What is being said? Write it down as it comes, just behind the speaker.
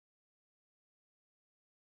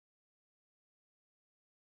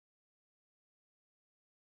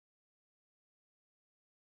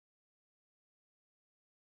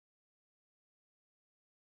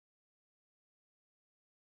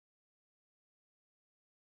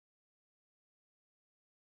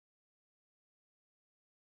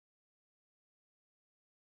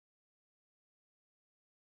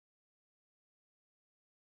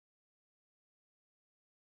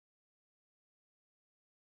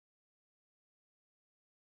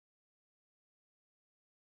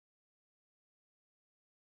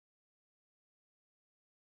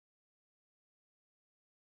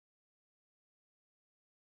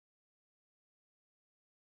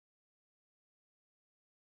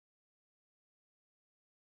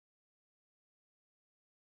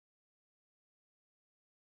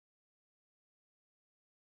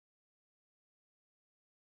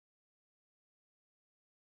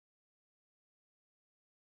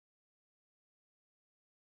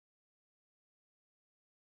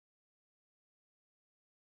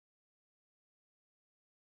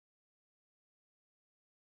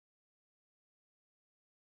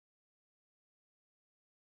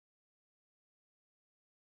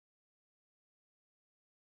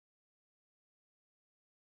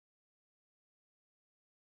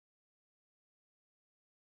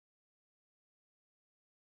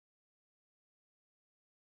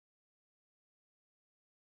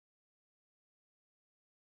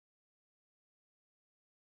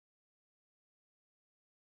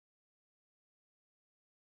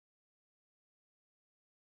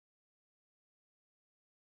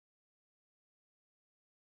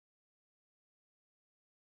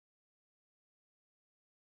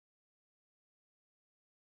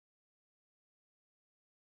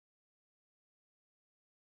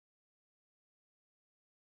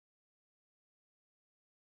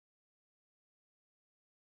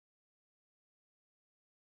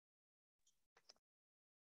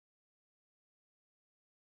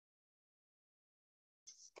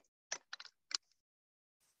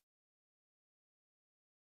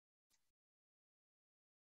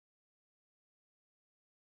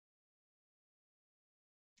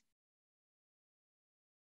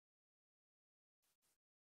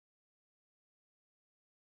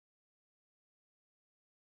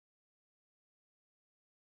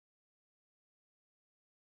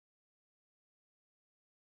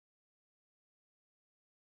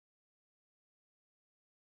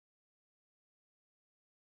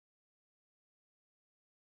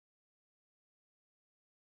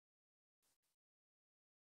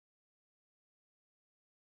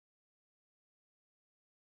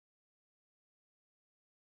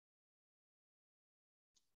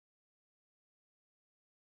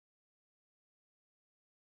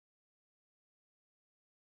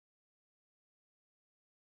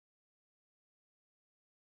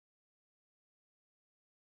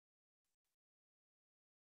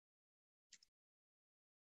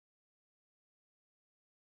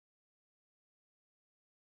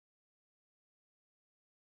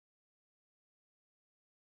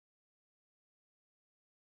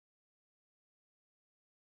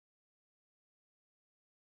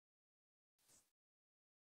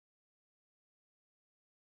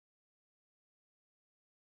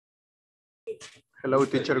Hello,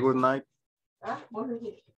 teacher. Good night.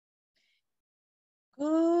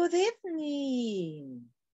 Good evening.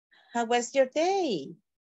 How was your day?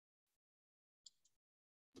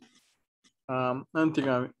 I think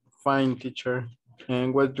I'm fine, teacher.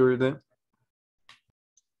 And what's your day?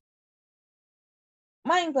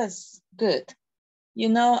 Mine was good. You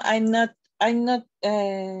know, I'm not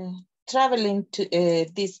traveling to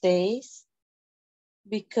these days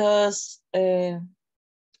because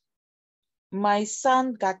my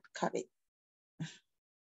son got COVID.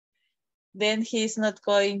 Then he's not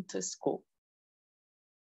going to school.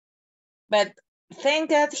 But thank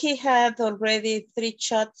God he had already 3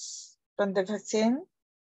 shots from the vaccine,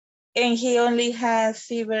 and he only had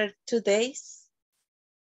fever 2 days.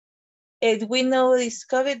 And we know it's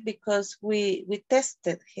COVID because we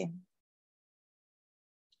tested him.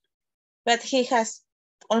 But he has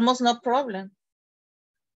almost no problem.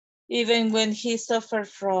 Even when he suffered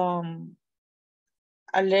from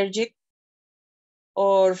allergic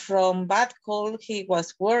or from bad cold, he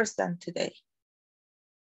was worse than today.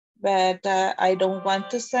 But I don't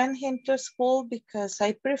want to send him to school because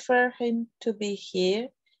I prefer him to be here.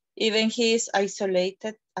 Even he is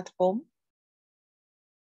isolated at home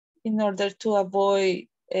in order to avoid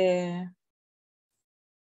the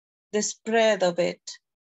spread of it.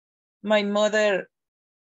 My mother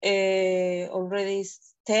already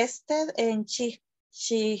tested and she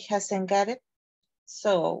hasn't got it,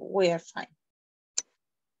 so we are fine.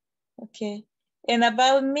 Okay. And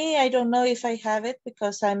about me, I don't know if I have it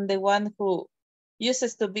because I'm the one who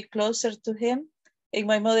uses to be closer to him. And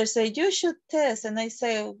my mother said, you should test. And I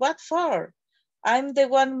say, what for? I'm the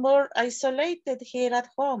one more isolated here at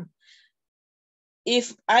home.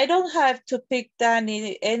 If I don't have to pick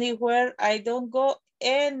Danny anywhere, I don't go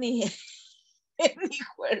anywhere,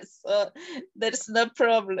 so there's no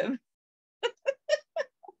problem.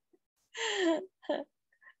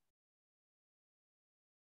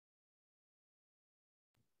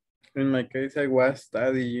 In my case, I was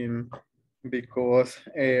studying because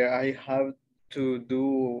I have to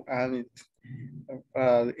do an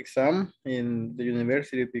exam in the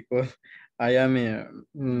university because I am,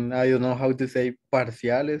 I don't know how to say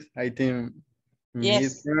parciales. I think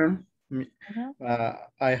Yes. midterm.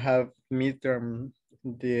 I have midterm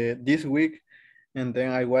this week, and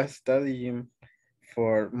then I was studying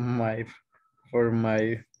for my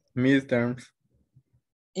midterms.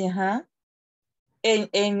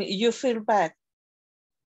 And you feel bad?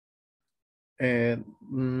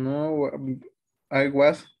 No, I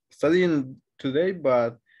was studying today,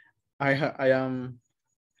 but I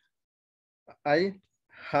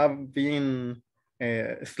have been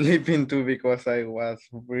sleeping too because I was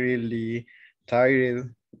really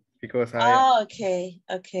tired because Okay.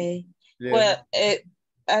 yeah. Well,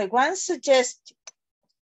 I want to suggest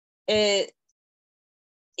if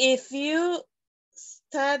you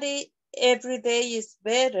study every day is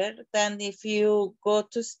better than if you go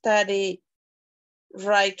to study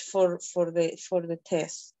right for the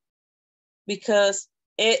test, because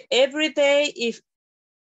every day,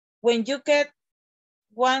 when you get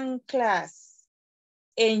one class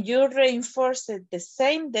and you reinforce it the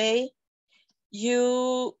same day,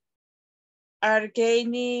 you are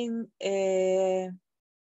gaining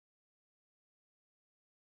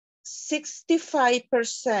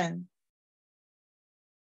 65%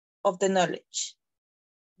 of the knowledge.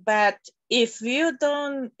 But if you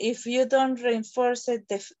don't reinforce it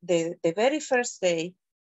the very first day,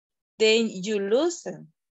 then you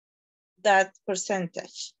loosen that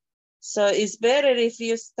percentage. So it's better if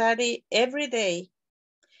you study every day,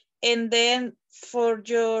 and then for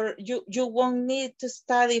your you won't need to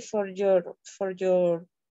study for your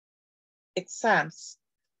exams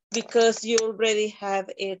because you already have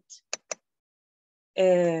it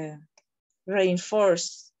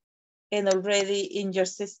reinforced and already in your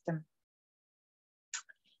system.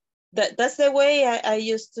 That's the way I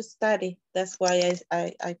used to study. That's why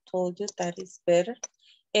I told you that is better.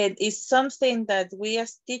 And it's something that we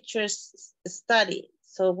as teachers study.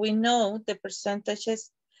 So we know the percentages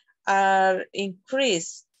are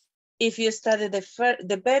increased if you study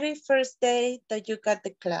the very first day that you got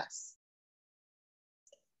the class.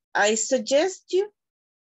 I suggest you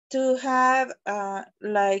to have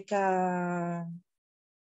like an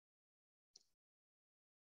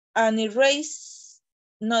erase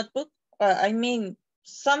notebook. I mean,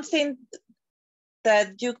 something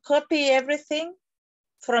that you copy everything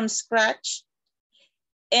from scratch,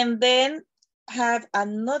 and then have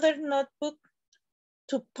another notebook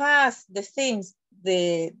to pass the things,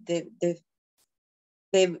 the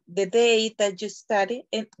day that you study,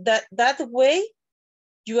 and that way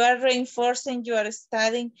You are reinforcing, you are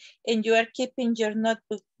studying, and you are keeping your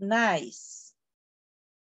notebook nice.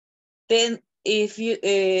 Then if you,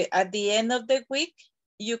 at the end of the week,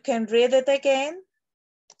 you can read it again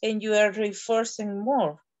and you are reinforcing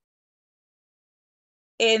more.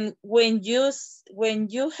 And when you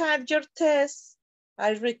have your test,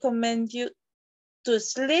 I recommend you to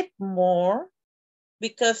sleep more,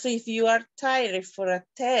 because if you are tired for a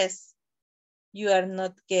test, you are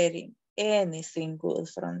not getting anything good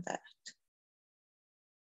from that.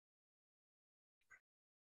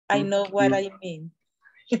 I know what I mean.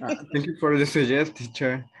 Thank you for the suggestion,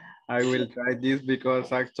 teacher. I will try this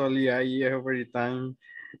because actually every time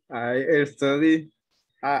I study,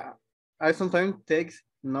 I sometimes take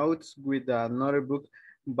notes with another book,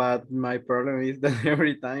 but my problem is that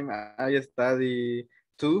every time I study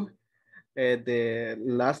too, the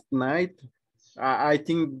last night, I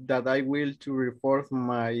think that I will to report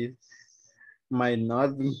my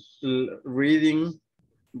not reading,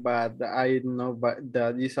 but I know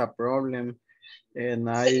that is a problem, and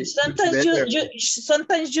it's better.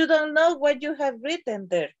 Sometimes you don't know what you have written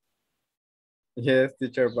there. Yes,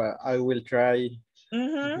 teacher, but I will try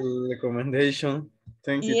the recommendation.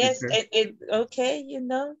 Thank you, yes, teacher. okay, you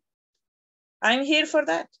know, I'm here for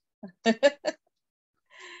that.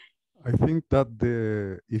 I think that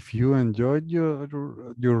if you enjoyed your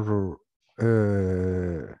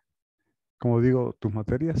como digo, tus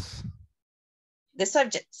materias. The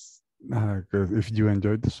subjects. If you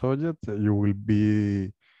enjoyed the subject, you will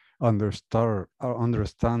be understand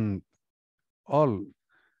all.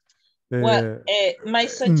 Well, my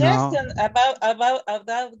suggestion about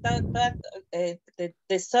that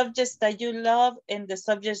the subjects that you love and the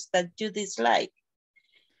subjects that you dislike.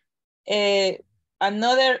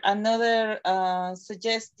 Another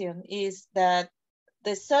suggestion is that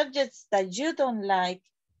the subjects that you don't like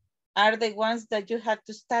are the ones that you have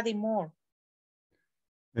to study more.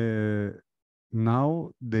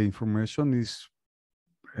 Now the information is,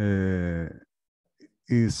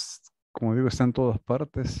 como digo, está en todas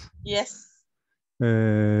partes. Yes.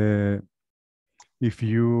 If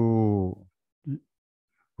you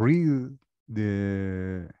read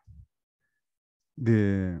the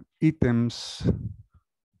items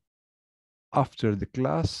after the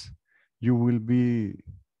class, you will be,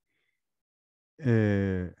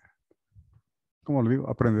 ¿cómo lo digo?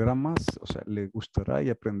 Aprenderá más, o sea, le gustará y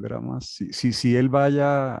aprenderá más. Si él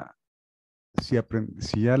vaya, si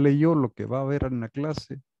ya leyó lo que va a ver en la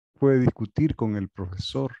clase, puede discutir con el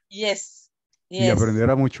profesor. Yes. Y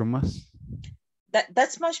aprenderá mucho más.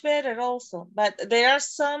 That's much better also, but there are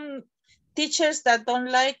some teachers that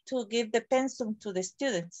don't like to give the pensum to the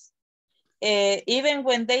students, even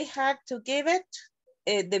when they have to give it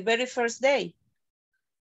the very first day.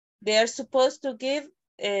 They are supposed to give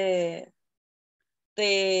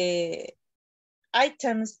the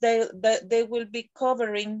items that they will be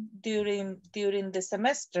covering during the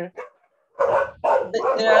semester.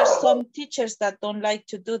 There are some teachers that don't like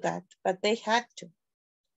to do that, but they had to.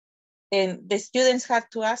 And the students have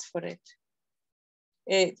to ask for it.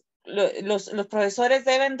 Los profesores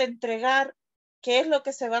deben de entregar qué es lo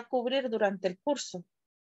que se va a cubrir durante el curso,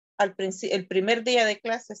 el primer día de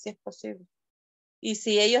clase, si es posible. Y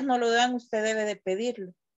si ellos no lo dan, usted debe de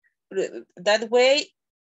pedirlo. That way,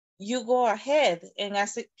 you go ahead, and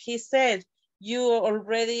as he said, you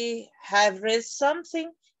already have read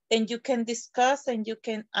something, and you can discuss and you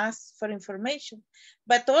can ask for information.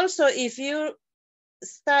 But also, if you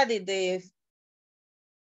study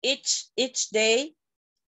each day,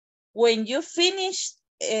 when you finish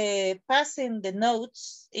passing the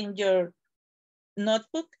notes in your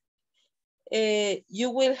notebook, you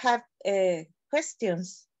will have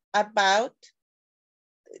questions about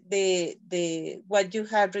what you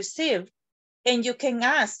have received, and you can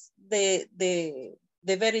ask the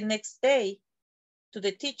very next day to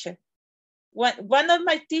the teacher. One of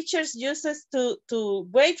my teachers uses to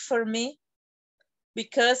wait for me,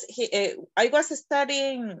 because I was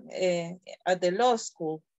studying at the law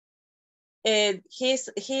school, and he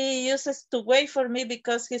uses to wait for me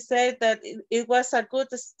because he said that it was a good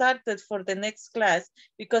start for the next class,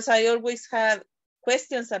 because I always have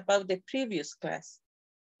questions about the previous class.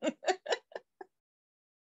 And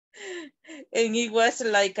it was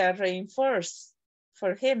like a reinforce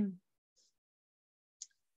for him.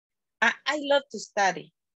 I love to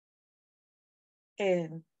study.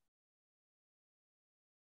 And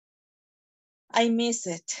I miss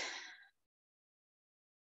it.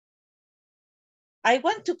 I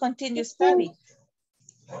want to continue studying.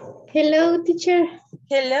 Hello, teacher.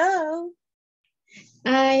 Hello.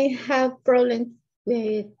 I have problems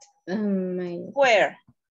with my Where?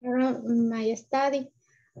 my study.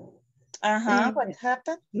 What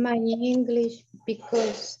happened? My English,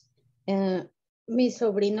 because mi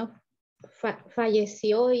sobrino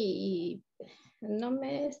falleció y no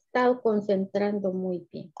me he estado concentrando muy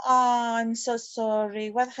bien. Oh, I'm so sorry.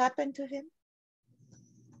 What happened to him?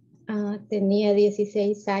 Tenía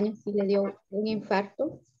 16 años y le dio un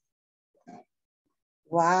infarto.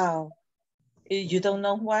 Wow. You don't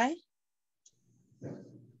know why?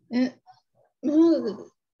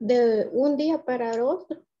 De un día para el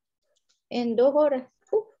otro, en 2 horas,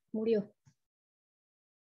 murió.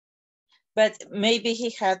 But maybe he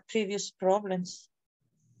had previous problems.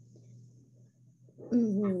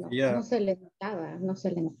 No, Yeah. no se le notaba, no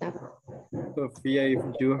se le notaba. Sophia, if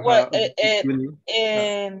you Well, have,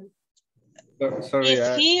 sorry,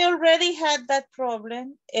 if he already had that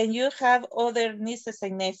problem and you have other nieces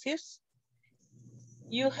and nephews,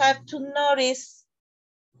 you have to notice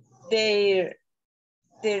their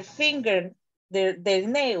finger, their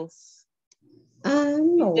nails,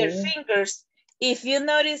 No. their fingers. If you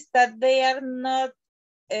notice that they are not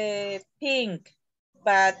pink,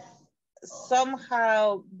 but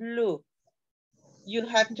somehow blue, you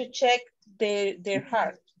have to check their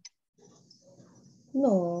heart.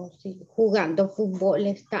 No, sí, jugando fútbol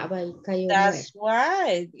estaba y cayó. That's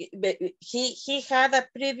why he had a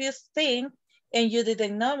previous thing and you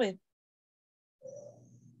didn't know it.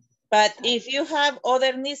 But if you have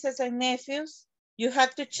other nieces and nephews, you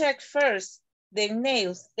have to check first their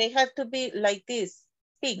nails. They have to be like this,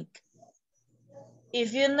 pink.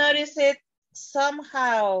 If you notice it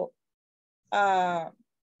somehow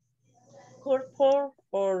purple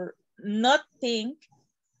or not pink,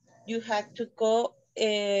 you have to go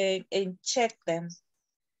and check them,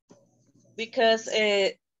 because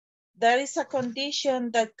there is a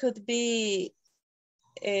condition that could be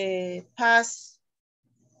passed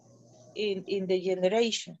in the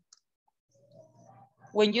generation.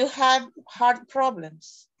 When you have heart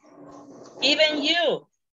problems, even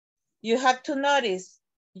you have to notice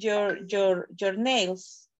your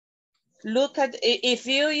nails. Look at, if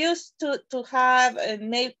you used to have a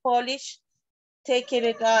nail polish, take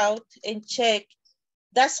it out and check.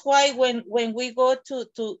 That's why when we go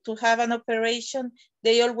to have an operation,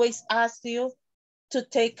 they always ask you to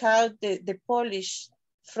take out the polish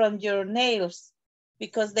from your nails,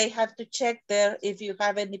 because they have to check there if you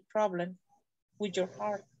have any problem with your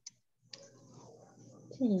heart.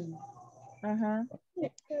 Sí.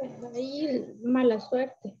 Ahí mala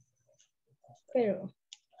suerte. Pero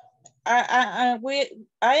I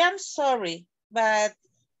am sorry, but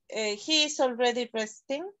he is already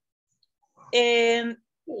resting, and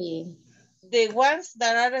sí. the ones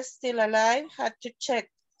that are still alive had to check.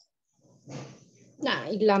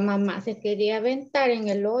 Y la mamá se quería aventar en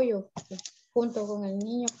el hoyo junto con el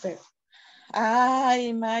niño, pero I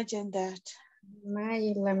imagine that.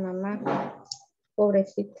 la mamá,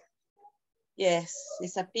 pobrecita. Yes,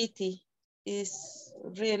 it's a pity. It's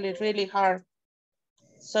really, really hard.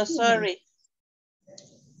 So sorry.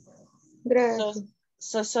 Gracias.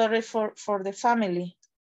 So sorry for the family.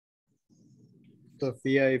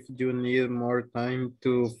 Sophia, if you need more time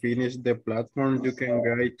to finish the platform, you can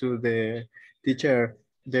write to the teacher.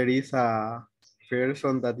 There is a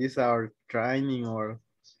person that is our training, or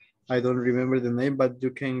I don't remember the name, but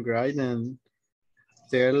you can write and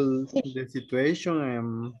tell the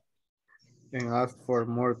situation and ask for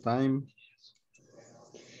more time.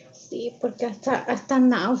 Sí, porque hasta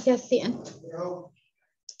náuseas siento.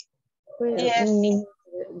 Yes. Un niño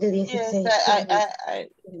de 16 yes,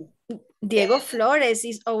 Diego Flores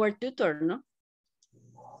is our tutor, no?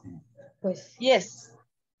 Pues yes.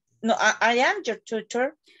 No, I am your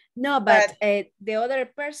tutor. No, but the other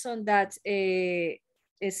person that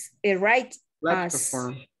is right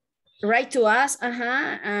to us,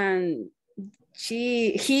 and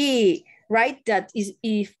he write that is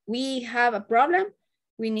if we have a problem,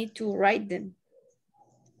 we need to write them.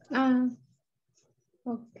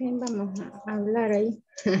 Ok, vamos a hablar ahí.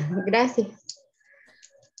 Gracias.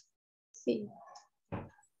 Sí.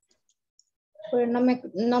 Pero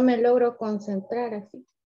no me logro concentrar así.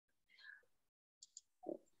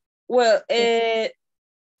 Well, I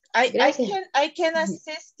can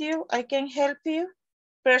assist you. I can help you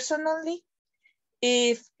personally.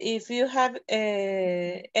 If you have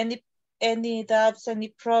any doubts, any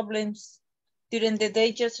problems during the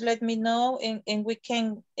day, just let me know, and we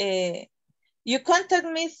can. You contact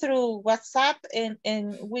me through WhatsApp,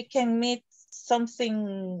 and we can meet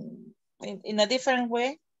something in a different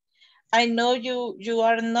way. I know you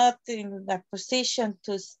are not in a position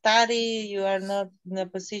to study. You are not in a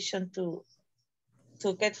position to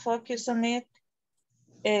get focused on it.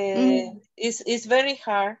 It's very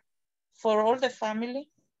hard for all the family.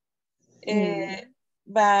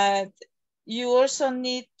 But you also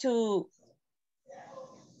need to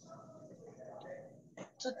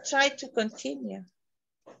try to continue.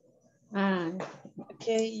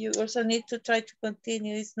 Okay, you also need to try to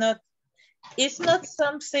continue. It's not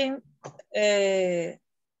something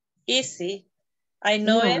easy. I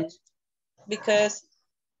know it because,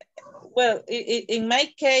 well, in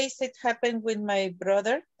my case, it happened with my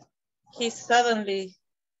brother. He suddenly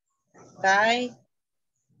died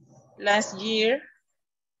last year,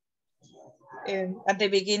 at the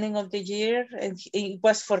beginning of the year, and it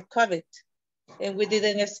was for COVID, and we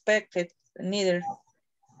didn't expect it neither.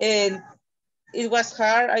 And it was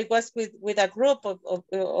hard. I was with a group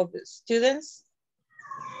of students,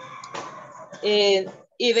 and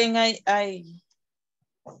even I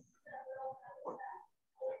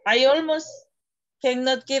almost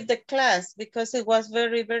cannot give the class because it was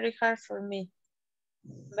very, very hard for me.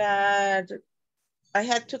 But I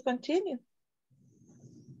had to continue.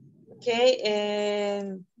 Okay,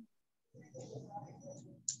 and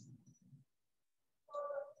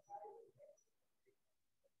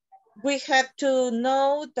we have to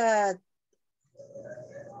know that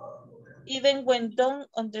even when don't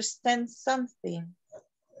understand something,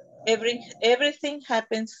 everything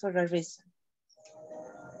happens for a reason.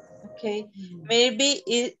 Okay, maybe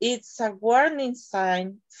it's a warning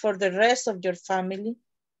sign for the rest of your family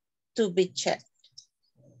to be checked.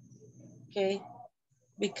 Okay,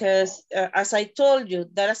 because as I told you,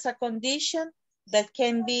 there is a condition that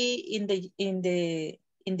can be in the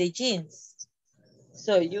genes.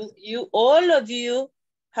 So you all of you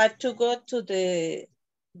had to go to the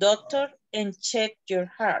doctor and check your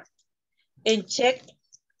heart and check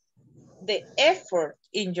the effort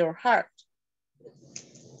in your heart.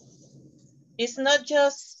 It's not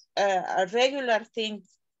just a regular thing,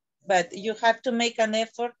 but you have to make an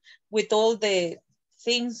effort with all the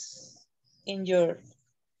things in your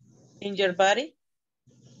body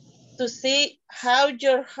to see how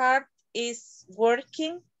your heart is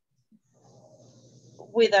working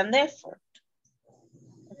with an effort.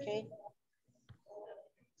 Okay.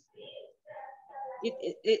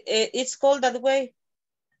 It's called that way.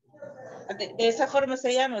 De esa forma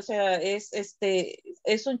se llama, o sea, es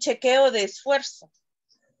un chequeo de esfuerzo.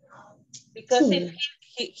 Because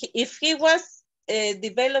if he was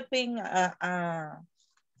developing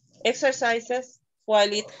exercises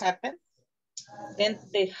while it happened, then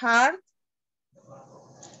the heart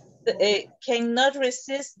cannot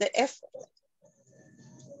resist the effort.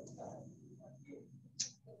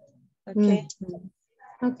 Okay.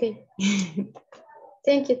 Okay.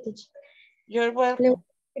 Thank you, teacher. You're welcome. Le voy a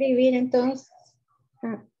escribir entonces.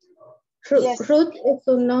 Yes. Ruth es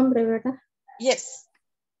su nombre, ¿verdad? Yes.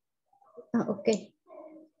 Ok.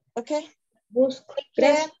 Okay. Busco.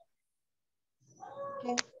 Gracias.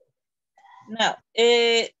 Okay. Now,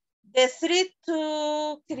 the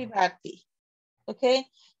 3-2 Kiribati. Okay.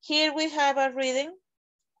 Here we have a reading.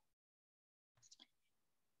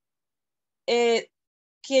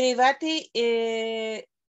 Kiribati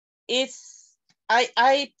is,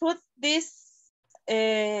 I put this,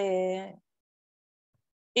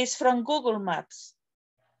 is from Google Maps.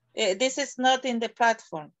 This is not in the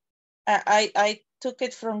platform. I took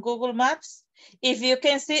it from Google Maps. If you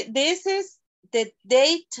can see, this is the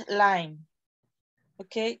date line.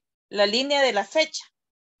 Okay, la línea de la fecha.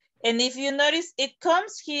 And if you notice, it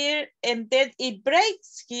comes here and then it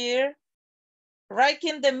breaks here, right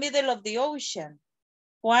in the middle of the ocean.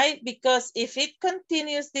 Why? Because if it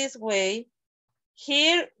continues this way,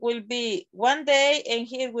 here will be one day and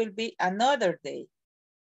here will be another day.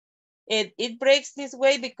 It breaks this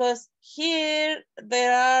way because here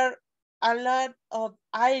there are a lot of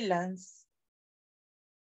islands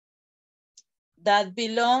that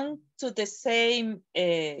belong to the same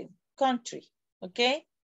country, okay?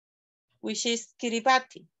 Which is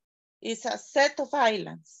Kiribati. It's a set of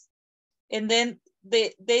islands. And then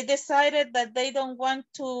they decided that they don't want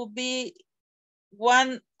to be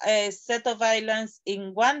one set of islands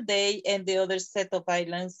in one day and the other set of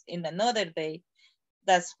islands in another day.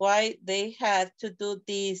 That's why they had to do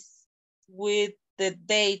this with the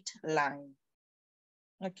date line,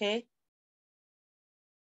 okay?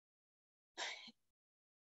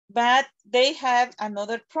 But they have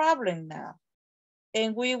another problem now,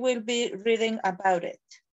 and we will be reading about it.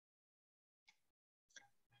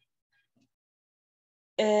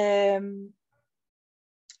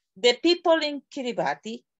 The people in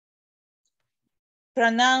Kiribati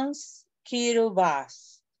pronounce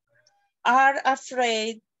Kiribati are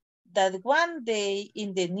afraid that one day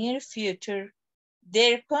in the near future,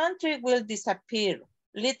 their country will disappear,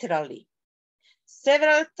 literally.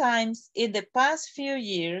 Several times in the past few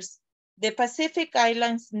years, the Pacific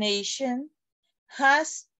Islands nation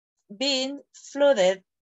has been flooded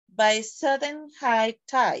by sudden high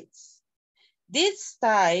tides. These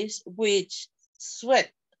tides, which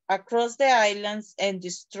swept across the islands and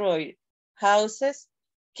destroyed houses,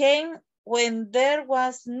 came when there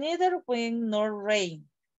was neither wind nor rain.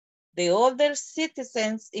 The older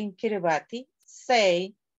citizens in Kiribati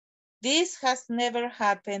say this has never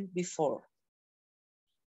happened before.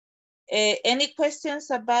 Any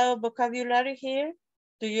questions about vocabulary here?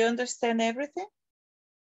 Do you understand everything?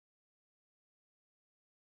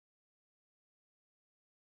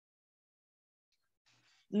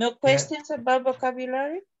 No questions about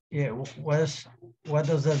vocabulary? Yeah, what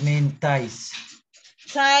does that mean, tides?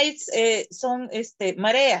 Tides son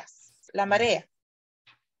mareas, la marea.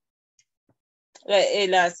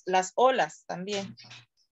 Las olas también.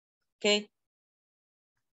 Okay.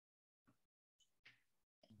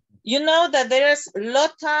 You know that there is low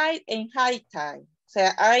tide and high tide. O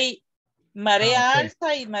sea, hay marea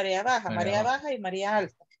alta y marea baja, marea baja y marea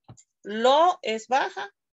alta. Low es baja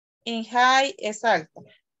and high es alta.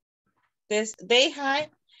 When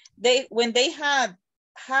they have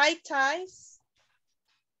high tides,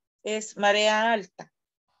 es marea alta.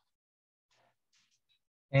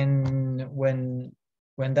 And when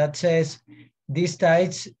that says these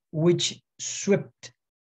tides which swept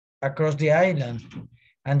across the island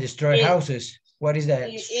and destroy houses, what is that?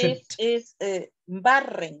 Es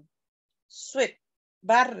barren, sweep,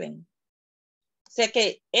 barren. O sea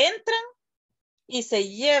que entran y se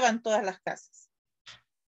llevan todas las casas.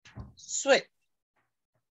 Sweep.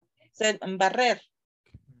 Barrer.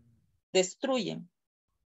 Destruyen.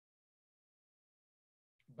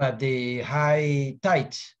 But the high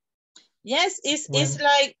tides. Yes,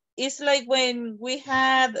 it's like when we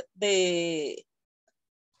had the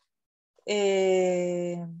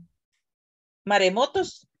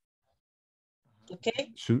maremotos.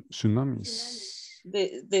 Okay. Tsunamis.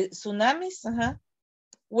 The tsunamis,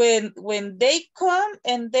 when they come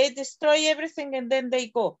and they destroy everything and then they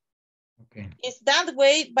go. Okay. It's that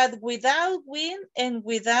way, but without wind and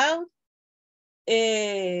without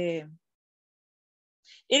it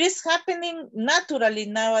is happening naturally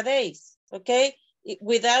nowadays, okay?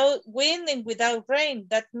 Without wind and without rain.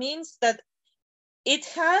 That means that it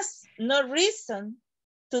has no reason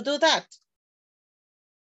to do that.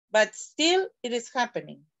 But still it is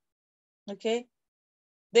happening, okay?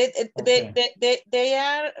 They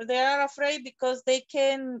are afraid because they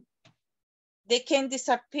can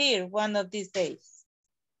disappear one of these days.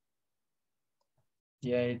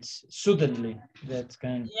 Yeah, it's suddenly that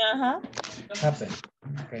can happen.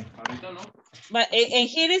 Okay. But and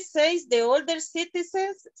here it says the older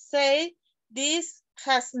citizens say this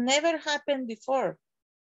has never happened before.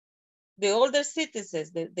 The older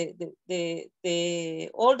citizens, the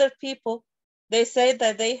older people, they say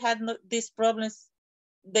that they had these problems.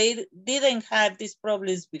 They didn't have these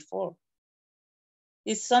problems before.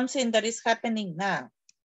 It's something that is happening now.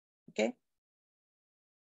 Okay.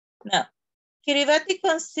 Now, Kiribati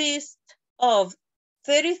consists of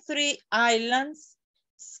 33 islands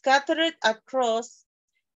scattered across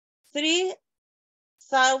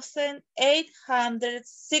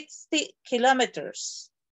 3,860 kilometers,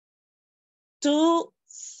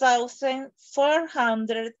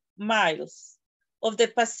 2,400 miles of the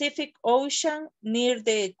Pacific Ocean near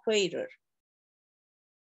the equator.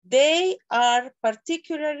 They are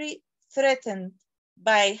particularly threatened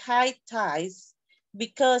by high tides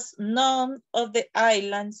because none of the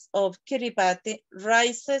islands of Kiribati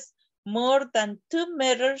rises more than 2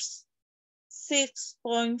 meters,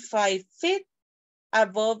 6.5 feet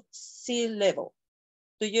above sea level.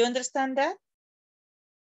 Do you understand that?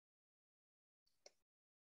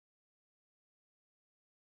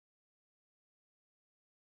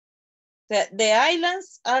 The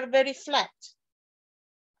islands are very flat.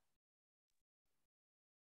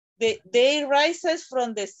 They rises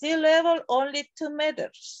from the sea level only 2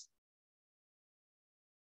 meters.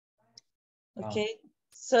 Okay,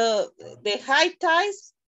 so the high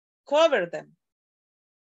tides cover them.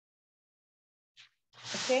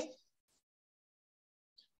 Okay.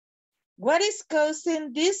 What is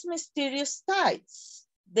causing these mysterious tides?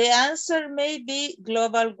 The answer may be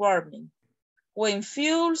global warming. When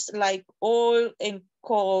fuels like oil and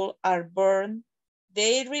coal are burned,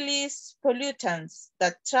 they release pollutants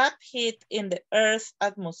that trap heat in the Earth's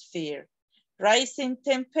atmosphere. Rising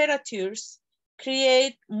temperatures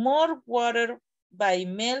create more water by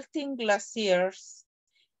melting glaciers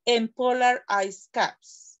and polar ice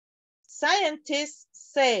caps. Scientists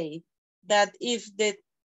say that if the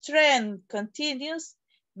trend continues,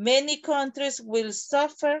 many countries will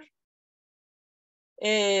suffer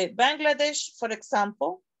Bangladesh, for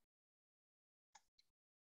example,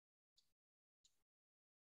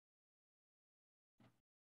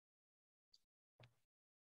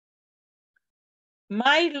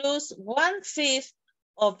 might lose 1/5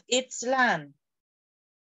 of its land.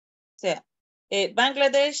 O sea,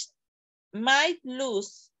 Bangladesh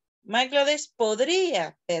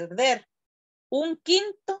podría perder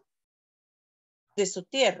 1/5 de su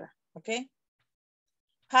tierra, okay?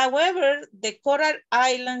 However, the coral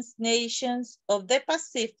islands nations of the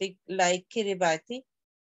Pacific, like Kiribati,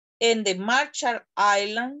 and the Marshall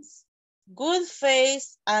Islands, would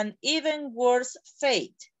face an even worse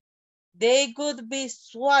fate. They would be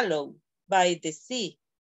swallowed by the sea.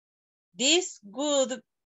 This would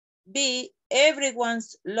be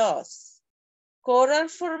everyone's loss. Coral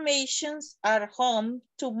formations are home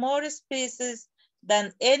to more species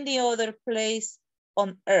than any other place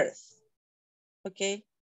on Earth. Okay.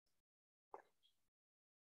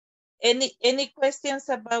 Any questions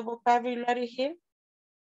about vocabulary here?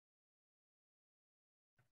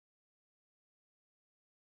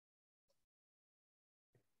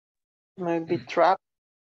 Maybe trap.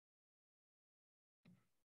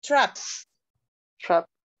 Trap. Trap.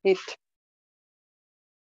 It.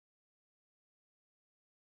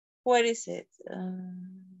 Where is it?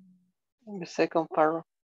 In the second paragraph.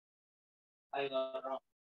 I don't know.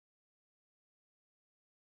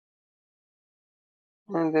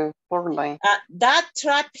 In the fourth line. That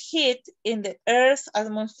trap hit in the Earth's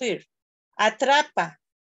atmosphere. Atrapa.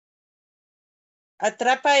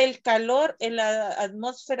 Atrapa el calor en la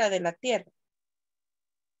atmósfera de la Tierra.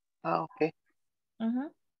 Ah, okay.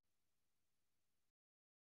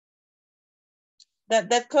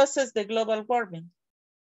 That causes the global warming.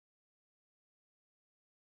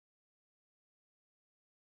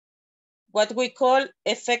 What we call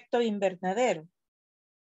efecto invernadero.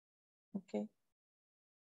 Okay.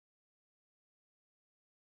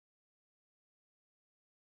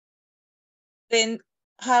 Then,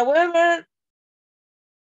 however,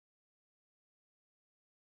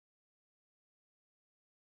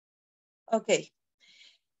 okay.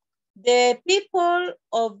 The people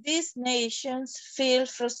of these nations feel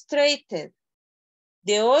frustrated.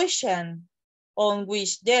 The ocean on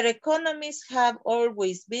which their economies have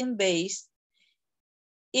always been based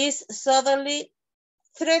is suddenly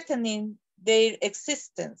threatening their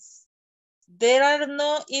existence. There are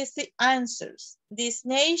no easy answers. These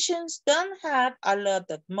nations don't have a lot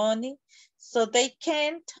of money, so they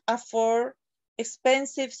can't afford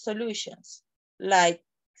expensive solutions like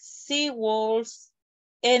seawalls,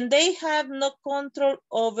 and they have no control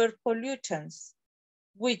over pollutants,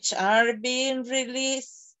 which are being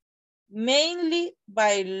released mainly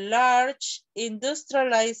by large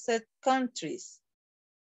industrialized countries.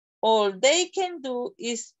 All they can do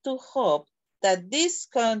is to hope that these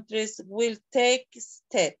countries will take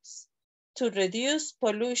steps to reduce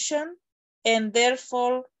pollution and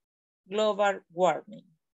therefore global warming.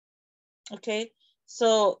 Okay,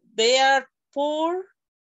 so they are poor.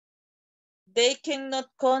 They cannot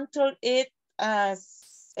control it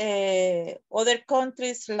as other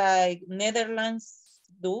countries like Netherlands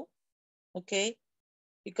do, okay?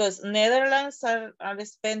 Because Netherlands are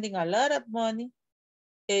spending a lot of money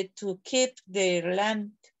to keep their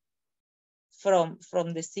land from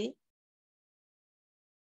the sea.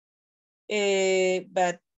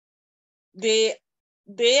 But they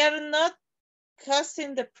are not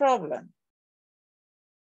causing the problem.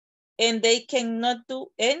 And they cannot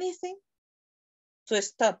do anything to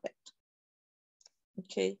stop it.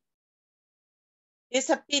 Okay. It's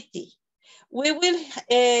a pity. We will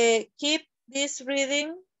keep this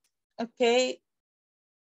reading, okay,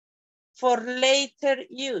 for later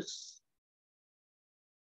use.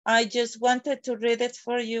 I just wanted to read it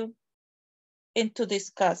for you and to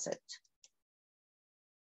discuss it.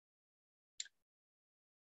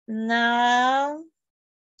 Now,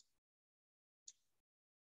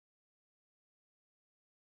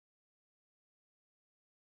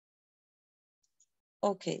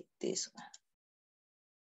 okay, this one.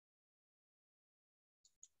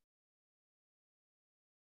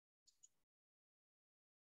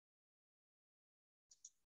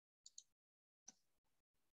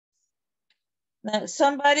 Now,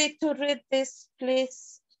 somebody to read this,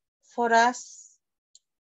 please, for us.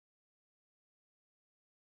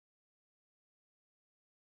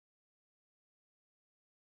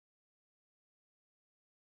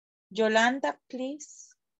 Yolanda,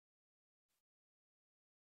 please.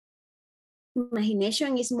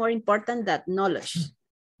 Imagination is more important than knowledge.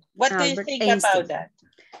 What do you think about that?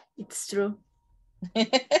 It's true.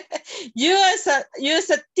 You as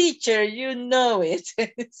a teacher, you know it.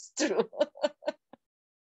 It's true.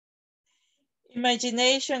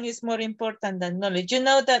 Imagination is more important than knowledge. You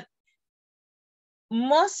know that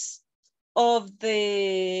most of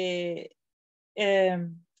the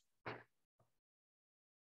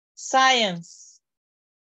science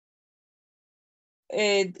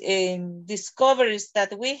and discoveries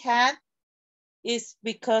that we had is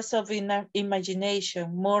because of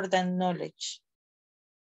imagination more than knowledge.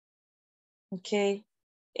 Okay,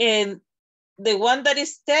 and the one that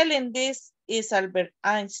is telling this is Albert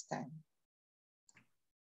Einstein.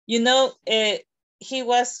 You know, he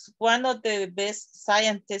was one of the best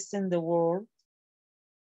scientists in the world,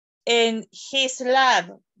 and his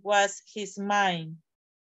lab was his mind.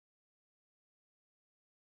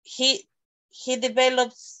 He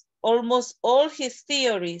develops almost all his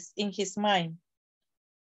theories in his mind.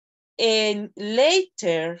 And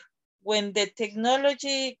later, when the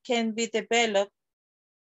technology can be developed,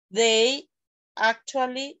 they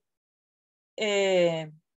actually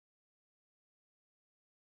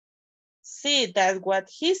see that what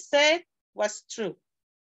he said was true.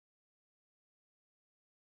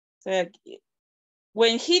 So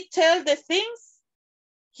when he tells the things,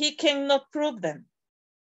 he cannot prove them.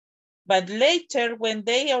 But later, when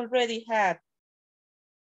they already have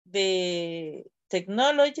the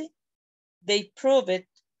technology, they prove it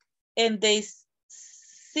and they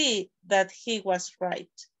see that he was right.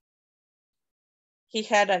 He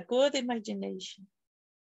had a good imagination.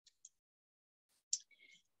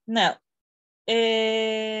 Now,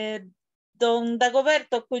 Don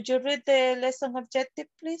Dagoberto, could you read the lesson objective,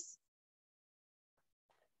 please?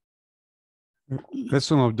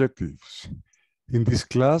 Lesson objectives. In this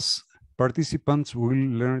class, participants will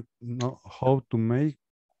learn how to make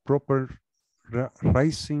proper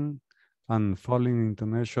rising and falling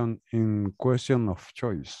intonation in question of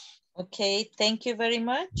choice. Okay, thank you very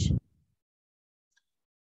much.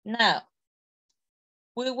 Now,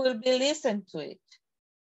 we will be listening to it.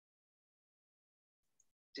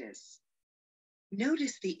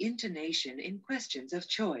 Notice the intonation in questions of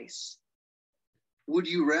choice. Would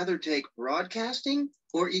you rather take broadcasting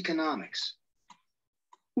or economics?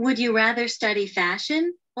 Would you rather study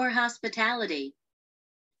fashion or hospitality?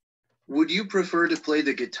 Would you prefer to play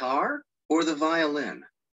the guitar or the violin?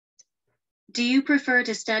 Do you prefer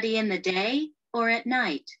to study in the day or at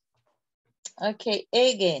night? Okay,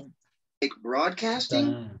 again. Take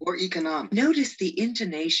broadcasting or economics? Notice the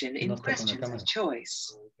intonation in questions of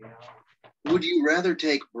choice. Would you rather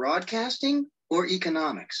take broadcasting or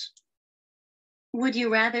economics? Would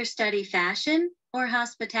you rather study fashion or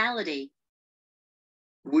hospitality?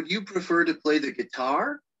 Would you prefer to play the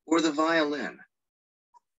guitar or the violin?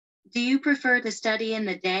 Do you prefer to study in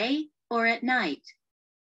the day or at night?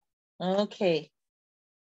 Okay.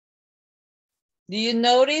 Do you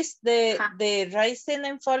notice the rising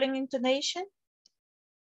and falling intonation?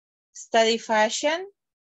 Study fashion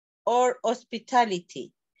or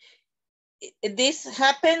hospitality? This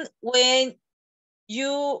happens when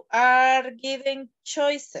you are given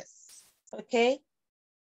choices, okay?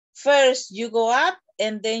 First, you go up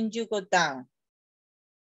and then you go down.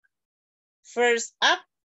 First up,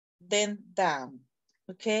 then down,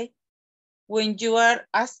 okay? When you are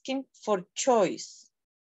asking for choice,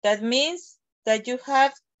 that means that you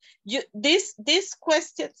have, these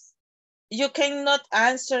questions, you cannot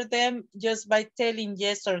answer them just by telling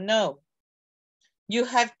yes or no. You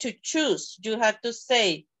have to choose, you have to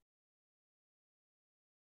say,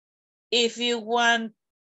 if you want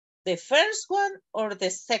the first one or the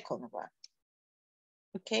second one,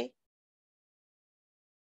 okay?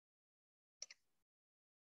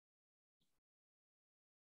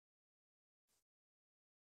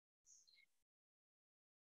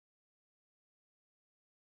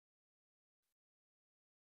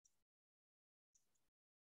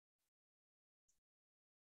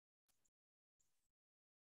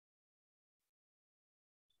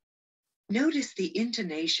 Notice the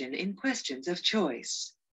intonation in questions of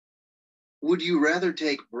choice. Would you rather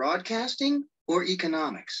take broadcasting or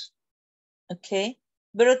economics? Okay,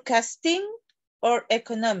 broadcasting or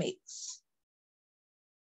economics?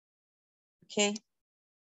 Okay.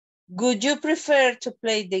 Would you prefer to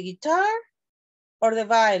play the guitar or the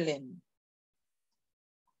violin?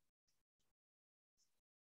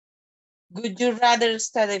 Would you rather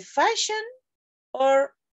study fashion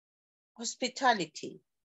or hospitality?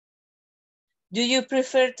 Do you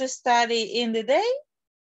prefer to study in the day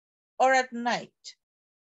or at night?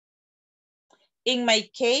 In my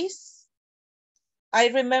case, I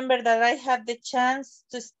remember that I had the chance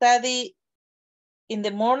to study in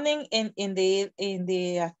the morning and in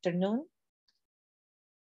the afternoon.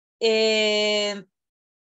 And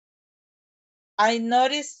I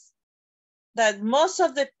noticed that most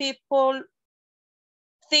of the people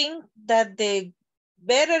think that the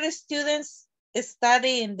better students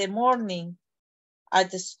study in the morning at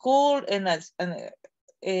the school and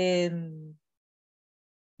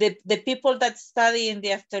the people that study in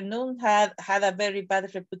the afternoon had a very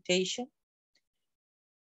bad reputation.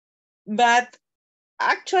 But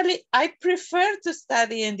actually, I prefer to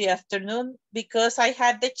study in the afternoon because I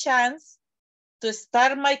had the chance to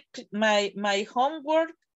start my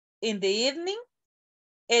homework in the evening.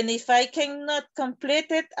 And if I cannot complete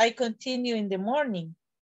it, I continue in the morning.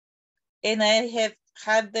 And I have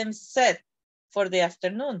had them set for the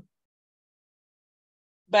afternoon.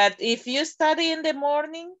 But if you study in the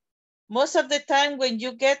morning, most of the time when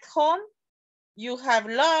you get home, you have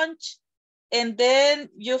lunch, and then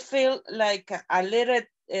you feel like a little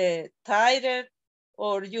tired,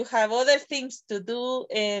 or you have other things to do,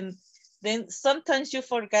 and then sometimes you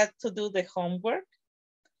forget to do the homework,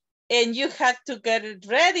 and you have to get it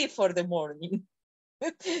ready for the morning.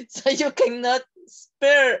 So you cannot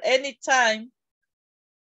spare any time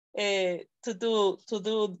to do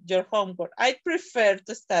your homework. I prefer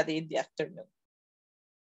to study in the afternoon.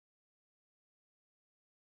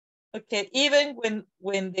 Okay, even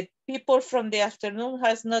when the people from the afternoon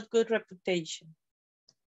has not good reputation.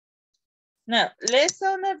 Now,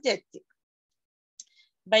 lesson objective.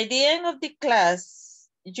 By the end of the class,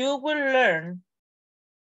 you will learn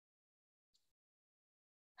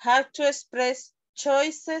how to express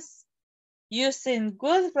choices using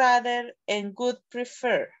would rather and would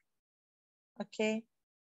prefer. Okay.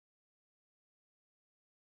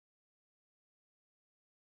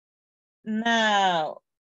 Now,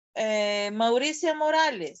 Mauricio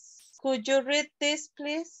Morales, could you read this,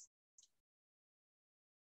 please?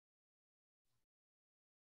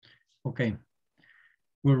 Okay.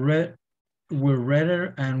 We'll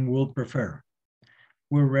rather and will prefer.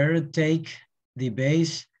 We'll rather take the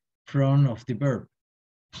base form of the verb.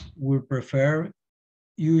 Will prefer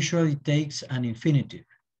usually takes an infinitive.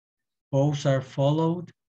 Both are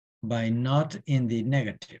followed by not in the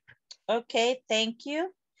negative. Okay, thank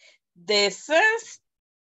you. The first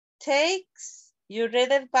takes, you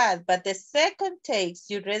read it bad, but the second takes,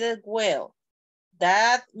 you read it well.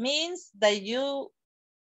 That means that you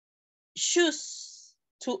choose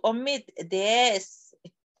to omit the S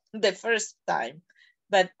the first time,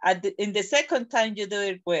 but in the second time you do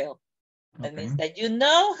it well. That means that you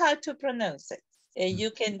know how to pronounce it and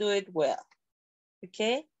you can do it well.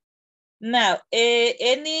 Okay. Now,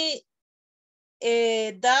 any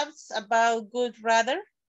doubts about would rather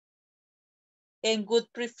and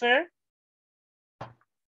would prefer?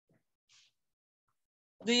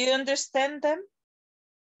 Do you understand them?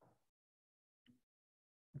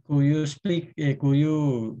 Could you speak, could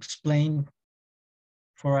you explain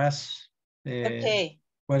for us Okay.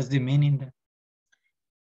 what is the meaning?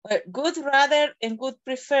 Would rather and would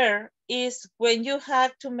prefer is when you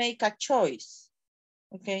have to make a choice.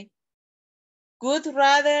 Okay. Would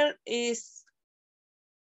rather is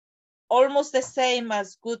almost the same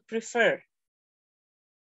as would prefer.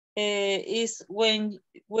 Is when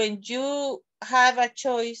you have a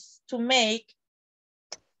choice to make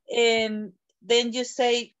and then you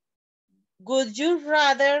say, would you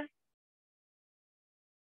rather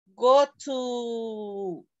go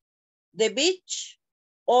to the beach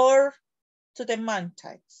or to the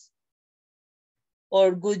mountains?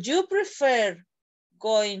 Or would you prefer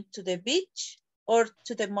going to the beach or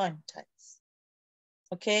to the mountains?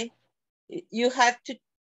 Okay, you have to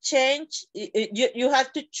change, you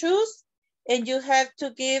have to choose, and you have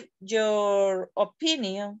to give your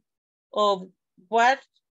opinion of what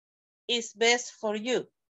is best for you.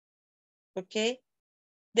 Okay,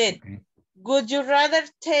 then would you rather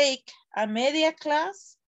take a media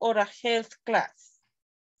class or a health class?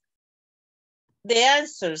 The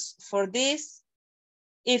answers for this,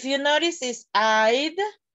 if you notice, is I'd.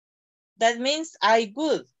 That means I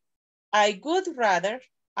would rather,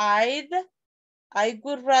 I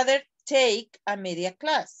would rather take a media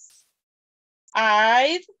class.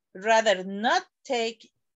 I'd rather not take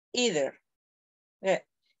either. Yeah.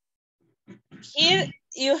 Here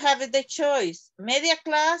you have the choice, media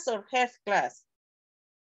class or health class.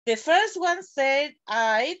 The first one said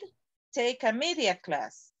I'd take a media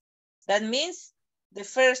class. That means the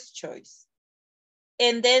first choice.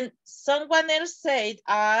 And then someone else said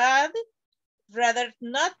I'd rather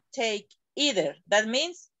not take either. That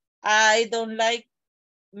means I don't like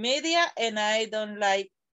media and I don't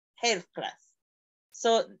like health class.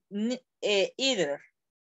 So either,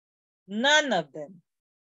 none of them,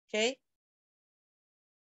 okay?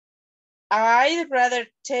 I'd rather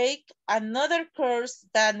take another course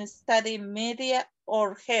than study media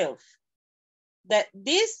or health. That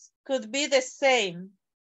this could be the same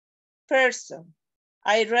person.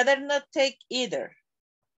 I'd rather not take either.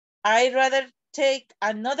 I'd rather take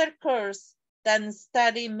another course than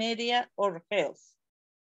study media or health.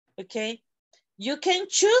 Okay, you can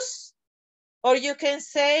choose, or you can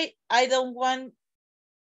say, I don't want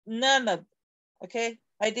none of them. Okay,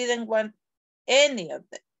 I didn't want any of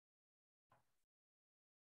them.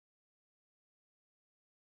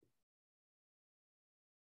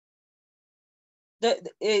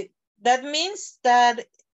 That means that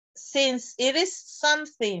since it is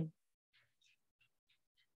something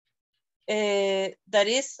that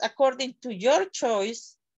is according to your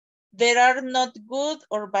choice, there are not good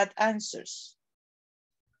or bad answers,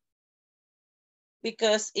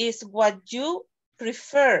 because it's what you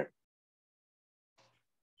prefer.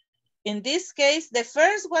 In this case, the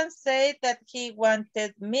first one said that he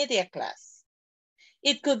wanted media class.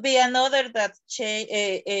 It could be another that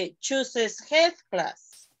chooses health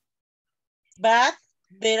class. But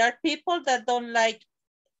there are people that don't like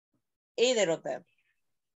either of them.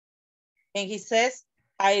 And he says,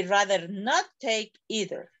 I'd rather not take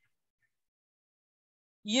either.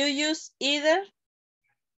 You use either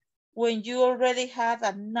when you already have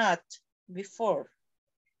a not before.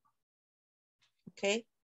 Okay?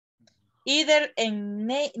 Either and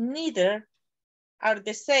neither are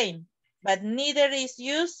the same, but neither is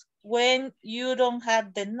used when you don't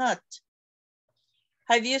have the not.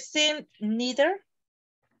 Have you seen neither?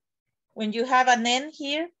 When you have an N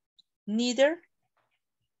here, neither.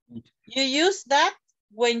 You use that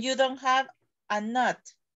when you don't have a not.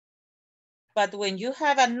 But when you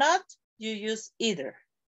have a not, you use either.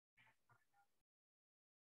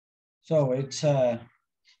 So it's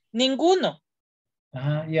Ninguno.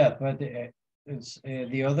 yeah, but it's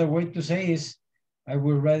the other way to say is I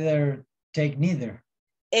would rather take neither.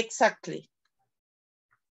 Exactly.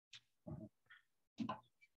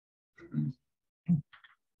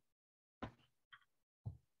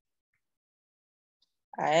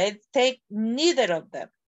 I'd take neither of them.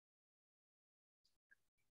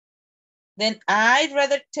 Then I'd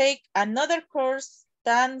rather take another course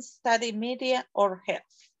than study media or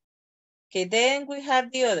health. Okay, then we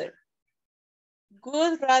have the other.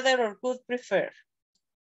 Good, rather, or good, prefer.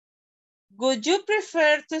 Would you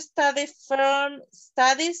prefer to study film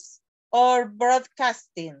studies or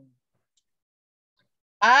broadcasting?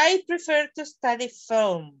 I prefer to study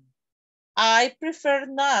film. I prefer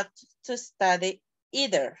not to study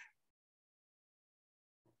either.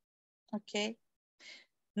 Okay.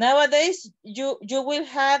 Nowadays, you will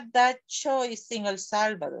have that choice in El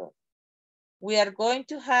Salvador. We are going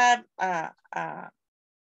to have a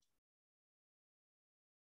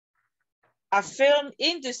film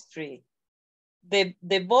industry.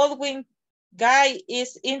 The Baldwin guy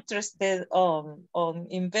is interested on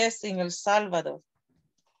investing in El Salvador.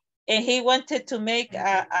 And he wanted to make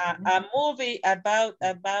a movie about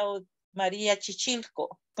Maria Chichilco.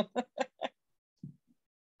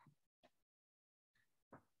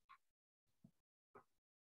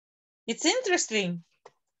 It's interesting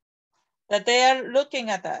that they are looking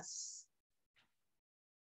at us.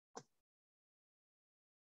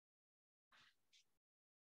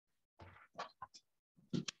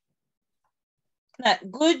 Now,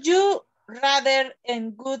 would you rather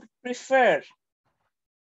and would prefer?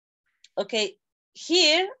 Okay,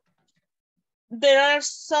 here there are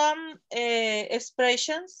some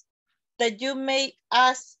expressions that you may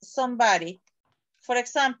ask somebody. For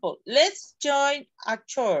example, let's join a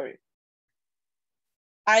chore.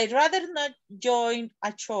 I'd rather not join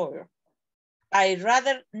a chore. I'd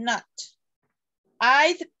rather not.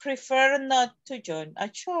 I'd prefer not to join a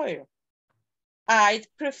chore. I'd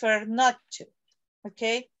prefer not to.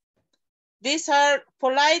 Okay? These are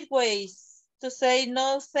polite ways to say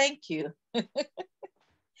no, thank you.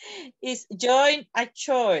 Is join a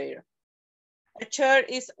chore. A chore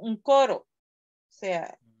is un coro. O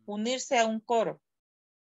sea, unirse a un coro.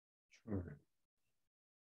 Sure.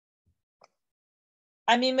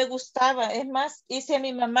 A mí me gustaba, es más, hice a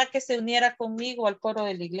mi mamá que se uniera conmigo al coro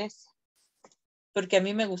de la iglesia, porque a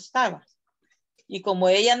mí me gustaba. Y como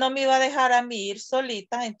ella no me iba a dejar a mí ir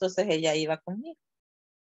solita, entonces ella iba conmigo.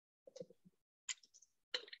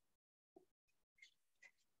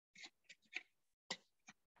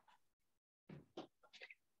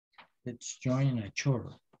 Let's join a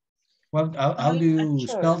chore. Well, how do you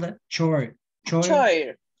spell that? Chore.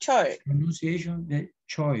 Chore. Chore. Pronunciation,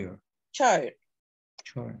 chore. Chore.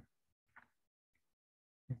 Chore.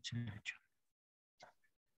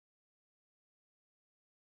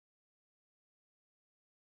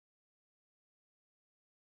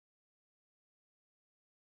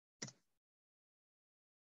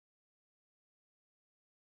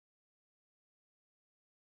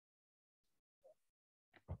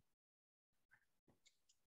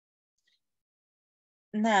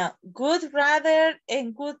 Now, would rather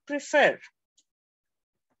and would prefer.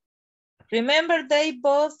 Remember, they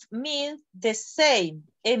both mean the same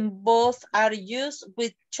and both are used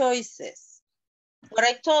with choices. What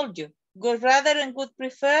I told you, would rather and would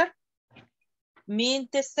prefer mean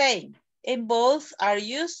the same and both are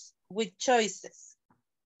used with choices.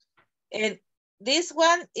 And this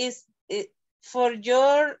one is for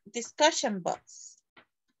your discussion box.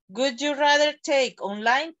 Would you rather take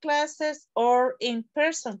online classes or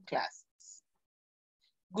in-person classes?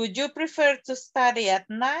 Would you prefer to study at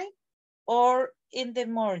night or in the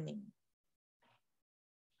morning?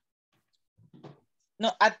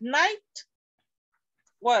 No, at night,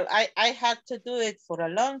 well, I had to do it for a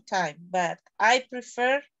long time, but I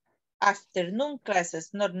prefer afternoon classes,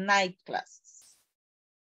 not night classes.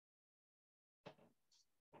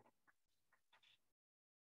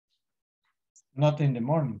 Not in the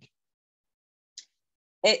morning.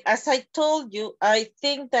 As I told you, I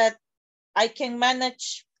think that I can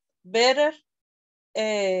manage better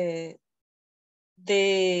the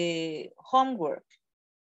homework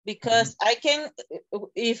because I can,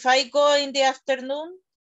 if I go in the afternoon,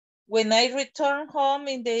 when I return home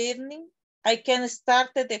in the evening, I can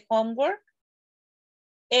start the homework.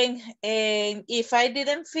 And if I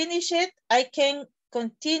didn't finish it, I can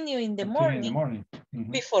continue in the morning,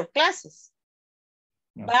 before classes.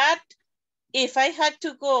 Yeah. But if I had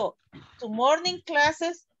to go to morning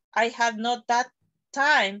classes, I have not that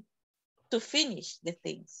time to finish the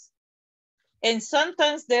things. And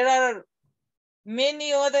sometimes there are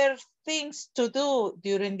many other things to do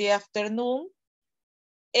during the afternoon,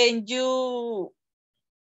 and you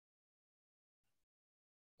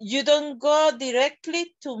don't go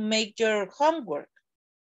directly to make your homework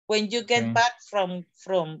when you get back from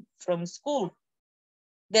school.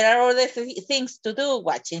 There are other things to do,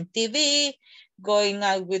 watching TV, going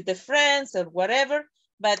out with the friends or whatever.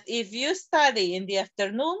 But if you study in the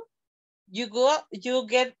afternoon, you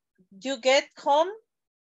get home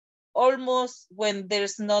almost when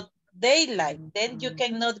there's not daylight. Then you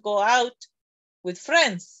cannot go out with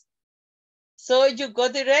friends. So you go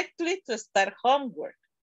directly to start homework.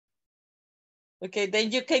 Okay,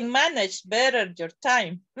 then you can manage better your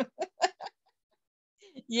time.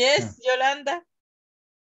 Yes, Yolanda?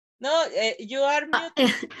 No, you are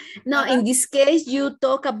muted. No, in this case, you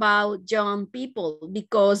talk about young people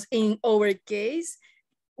because in our case,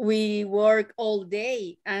 we work all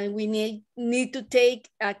day and we need to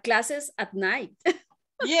take classes at night.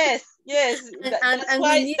 Yes.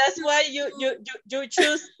 That's why you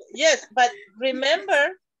choose. Yes, but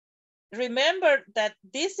remember that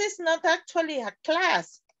this is not actually a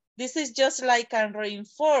class. This is just like a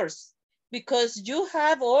reinforce because you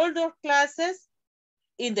have all your classes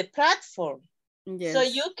in the platform. Yes. So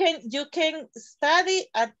you can study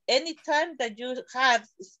at any time that you have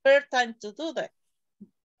spare time to do that.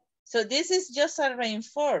 So this is just a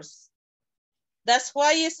reinforce. That's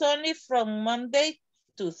why it's only from Monday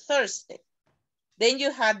to Thursday. Then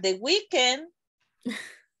you have the weekend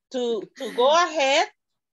to go ahead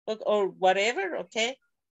or whatever, okay?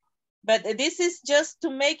 But this is just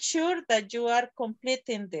to make sure that you are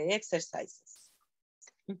completing the exercises,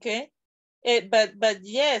 okay? But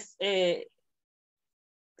yes,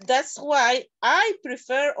 that's why I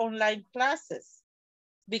prefer online classes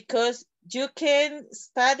because you can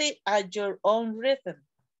study at your own rhythm.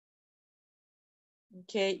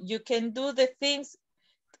 Okay, you can do the things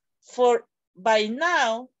by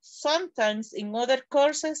now, sometimes in other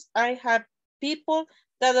courses, I have people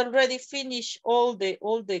that already finish all the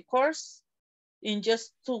course in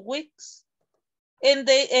just 2 weeks. And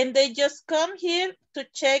they just come here to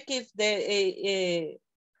check if the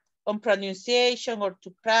on pronunciation or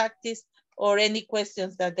to practice or any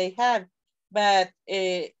questions that they have. But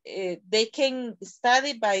they can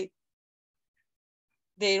study by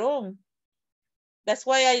their own. That's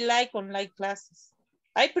why I like online classes.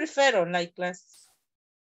 I prefer online classes.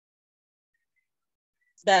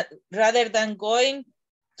 That rather than going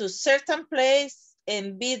to certain place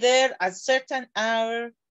and be there at certain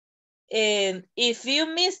hour. And if you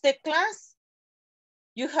miss the class,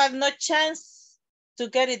 you have no chance to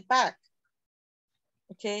get it back.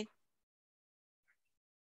 Okay.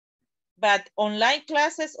 But online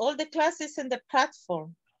classes, all the classes in the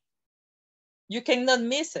platform, you cannot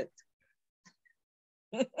miss it.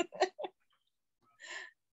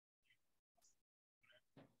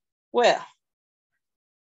 Well,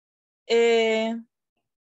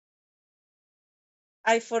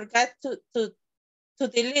 I forgot to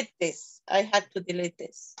delete this. I had to delete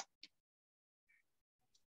this.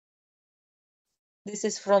 This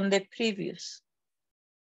is from the previous.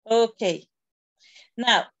 Okay.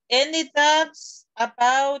 Now, Any doubts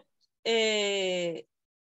about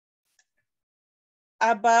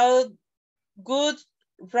good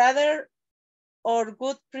rather or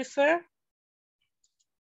good prefer?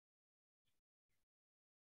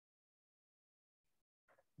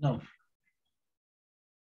 No.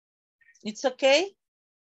 It's okay?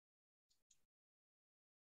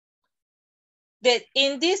 That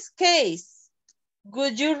in this case,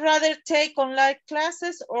 would you rather take online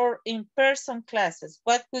classes or in-person classes?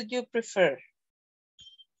 What would you prefer?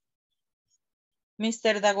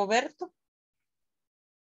 Mr. Dagoberto?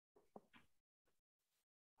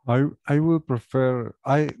 I would prefer,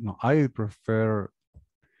 I prefer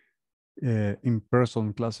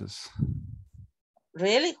in-person classes.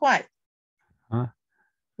 Really? Why?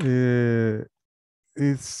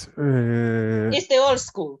 It's It's the old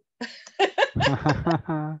school.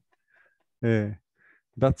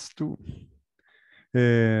 That's true.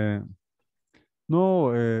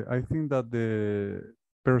 No, I think that the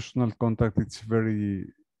personal contact is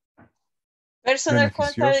very Personal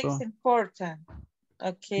contact is beneficioso. important.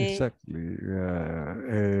 Okay. Exactly.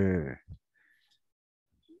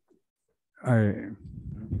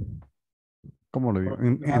 ¿Cómo le digo?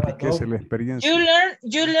 Enriquece la experiencia.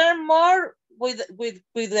 You learn more with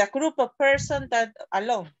a group of persons than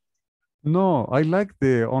alone. No, I like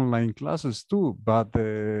the online classes too, but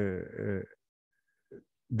the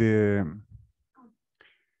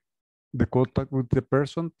contact with the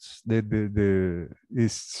persons,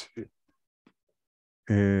 is.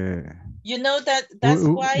 You know that's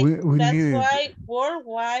why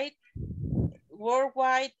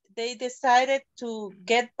worldwide they decided to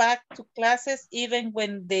get back to classes even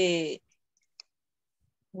when the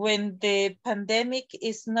pandemic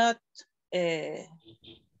is not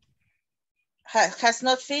has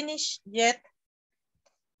not finished yet,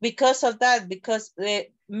 because of that, because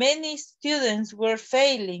many students were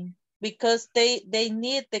failing because they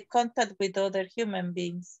need the contact with other human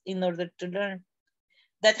beings in order to learn.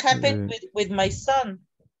 That happened with my son.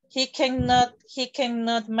 He cannot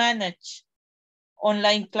manage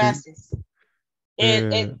online classes.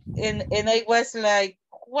 And I was like,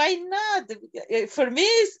 why not? For me,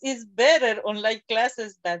 it's better online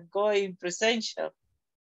classes than going presential.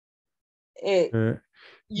 You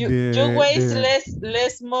waste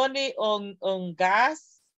less money on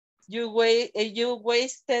gas. You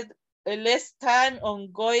wasted less time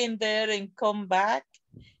on going there and come back.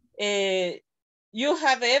 You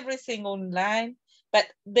have everything online, but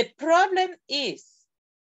the problem is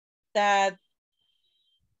that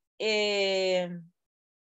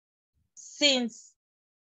since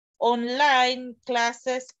online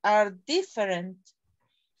classes are different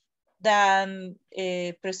than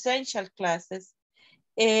presential classes,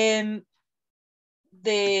 and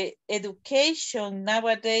the education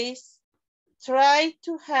nowadays try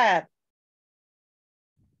to have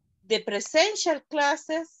the presential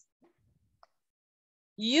classes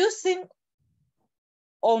using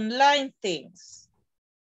online things,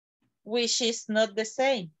 which is not the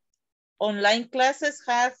same. Online classes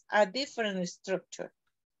have a different structure.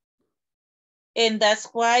 And that's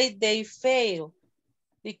why they fail,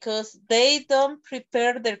 because they don't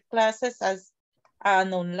prepare their classes as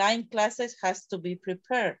an online classes has to be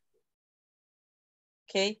prepared.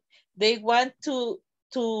 Okay, they want to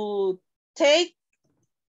take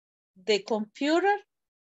the computer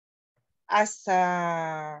as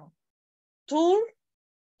a tool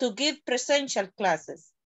to give presential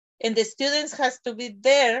classes, and the students has to be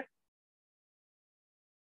there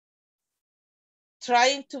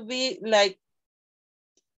trying to be like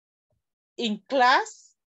in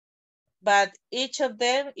class, but each of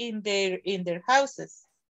them in their houses.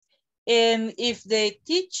 And if the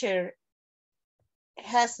teacher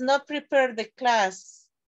has not prepared the class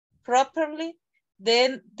properly,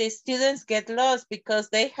 then the students get lost because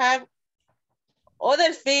they have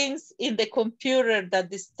other things in the computer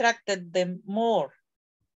that distracted them more.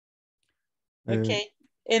 Okay,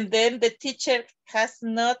 and then the teacher has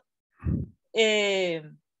not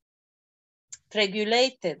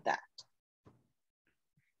regulated that.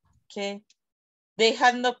 Okay, they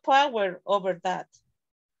have no power over that.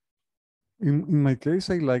 In my case,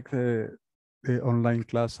 I like the online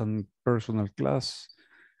class and personal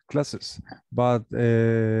classes, but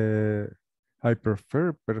I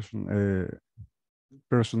prefer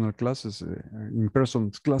personal classes,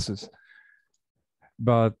 in-person classes.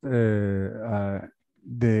 But the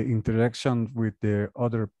interaction with the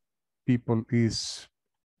other people is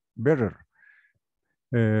better.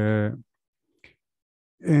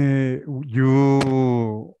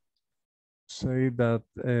 You say that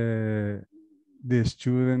the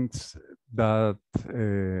students that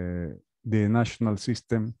the national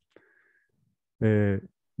system.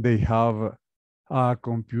 They have a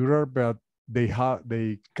computer, but they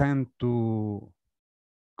can't to,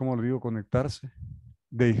 ¿cómo le digo? Conectarse.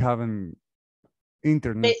 They haven't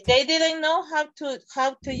internet. They didn't know how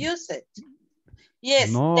to use it.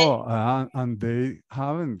 Yes. No, and they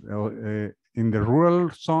haven't. In the rural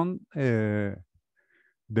zone,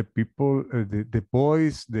 the people, the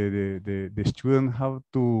boys, the students have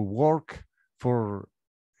to work for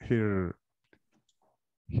her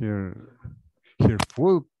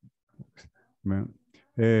food, man.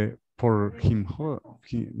 For him,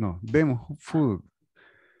 them food.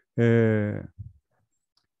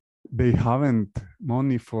 They haven't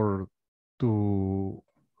money to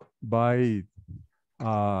buy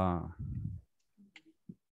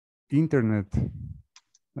internet.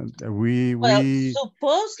 Well,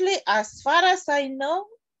 supposedly, as far as I know,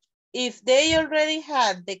 if they already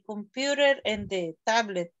had the computer and the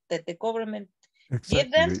tablet that the government give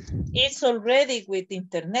them, it's already with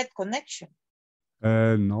internet connection.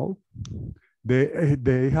 No,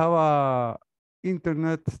 they have a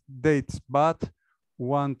internet dates, but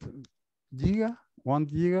 1 giga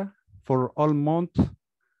for all month.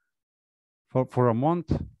 For a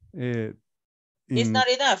month. It's not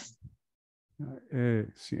enough.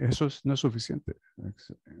 Sí, eso no es suficiente.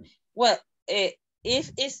 Well,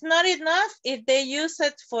 if it's not enough, if they use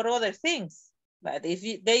it for other things, but if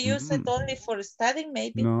they use it only for studying,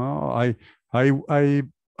 maybe. No, I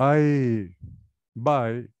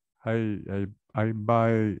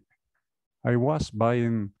was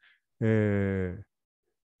buying $10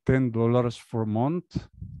 for month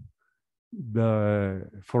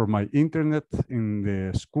for my internet in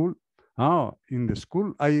the school. In the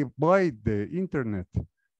school I buy the internet,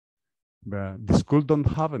 but the school don't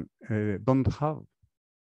have.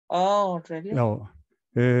 Oh, really? No.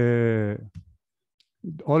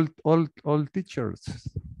 All teachers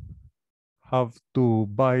have to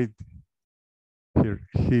buy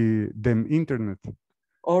them internet.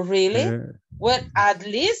 Oh, really? Well, at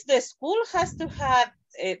least the school has to have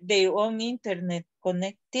their own internet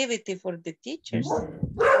connectivity for the teachers.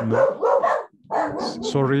 No.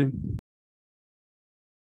 Sorry.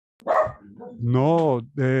 No,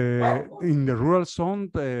 in the rural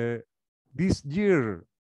zone, this year,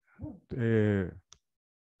 2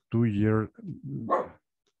 years,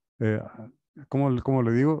 ¿cómo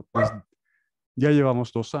le digo? Pues ya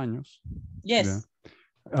llevamos 2 años. Yes. ¿ya?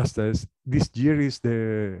 Hasta this year is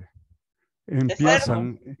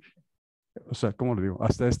empiezan, o sea, ¿cómo le digo?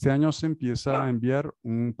 Hasta este año se empieza a enviar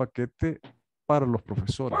un paquete para los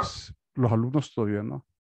profesores. Los alumnos todavía no.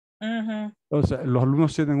 O sea, los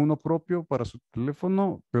alumnos tienen uno propio para su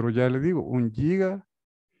teléfono, pero ya le digo, 1 giga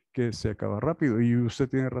que se acaba rápido. Y usted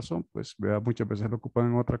tiene razón, pues, vea, muchas veces lo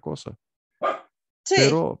ocupan en otra cosa. Sí.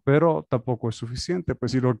 Pero tampoco es suficiente.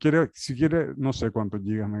 Pues si quiere, no sé cuántos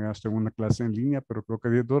gigas me gasto en una clase en línea, pero creo que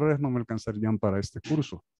 $10 no me alcanzarían para este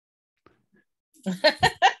curso.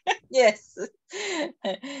 Yes,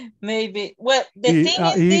 maybe. Well, the thing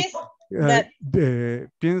is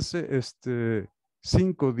this, piense,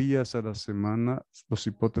 5 días a la semana, los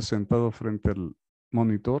hipotes sentados frente al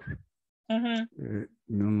monitor.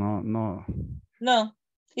 No,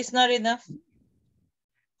 it's not enough.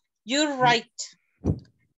 You're right.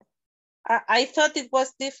 I thought it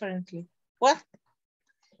was differently. What?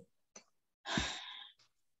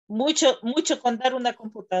 Mucho contar una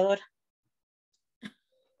computadora.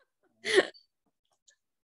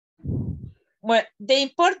 Well, the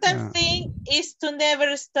important thing is to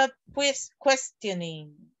never stop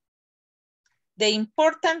questioning. The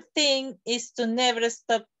important thing is to never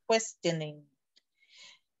stop questioning.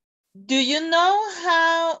 Do you know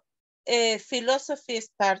how philosophy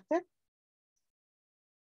started?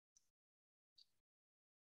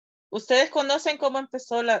 ¿Ustedes conocen cómo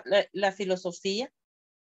empezó la filosofía?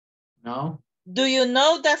 No. Do you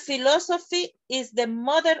know that philosophy is the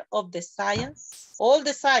mother of the science? All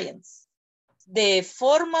the science. The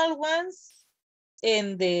formal ones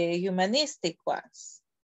and the humanistic ones.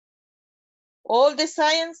 All the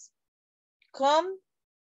science come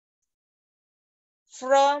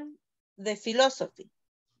from the philosophy.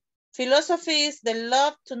 Philosophy is the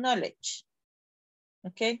love to knowledge.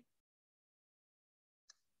 Okay.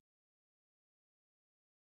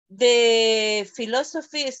 The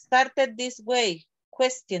philosophy started this way,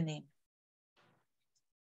 questioning.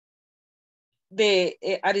 The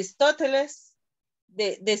Aristoteles,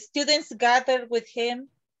 the students gathered with him,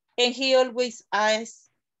 and he always asked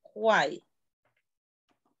why.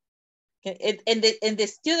 Okay. And the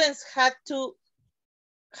students had to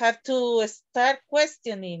start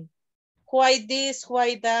questioning why this,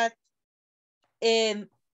 why that, and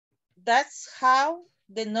that's how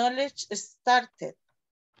the knowledge started.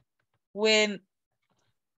 When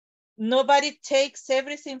nobody takes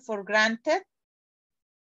everything for granted,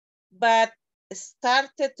 but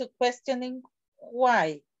started to questioning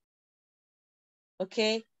why.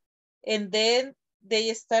 Okay, and then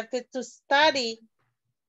they started to study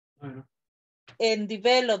and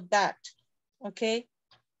develop that. Okay.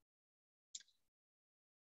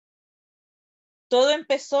 Todo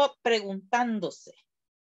empezó preguntándose.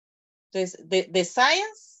 Entonces, the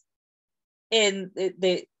science and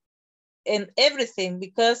and everything,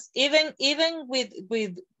 because even with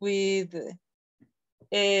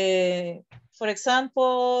for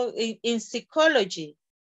example, in psychology,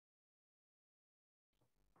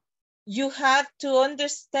 you have to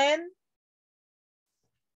understand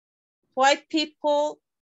why people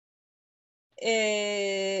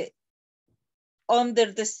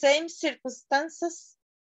under the same circumstances,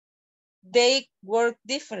 they work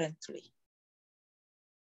differently.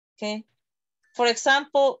 Okay. For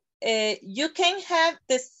example, you can have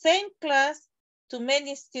the same class to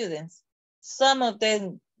many students. Some of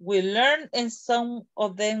them will learn and some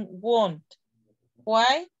of them won't.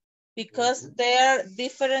 Why? Because they are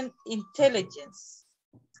different intelligence.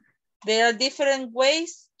 There are different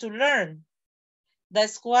ways to learn.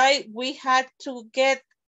 That's why we had to get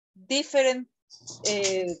different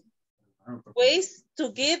ways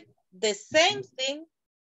to give the same thing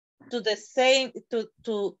to the same to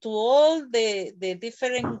all the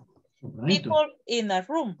different people in a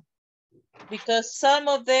room, because some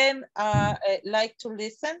of them like to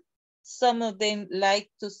listen, some of them like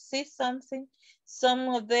to see something, some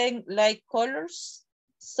of them like colors,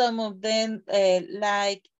 some of them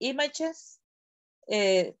like images.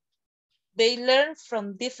 They learn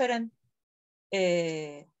from different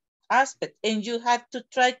aspects, and you have to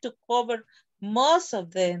try to cover most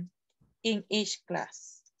of them in each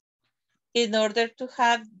class in order to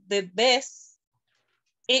have the best.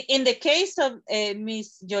 In the case of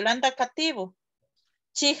Miss Yolanda Cativo,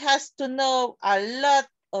 she has to know a lot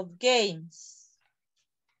of games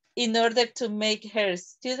in order to make her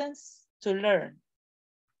students to learn.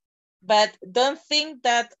 But don't think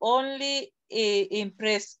that only in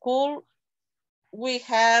preschool we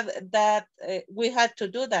have that, we had to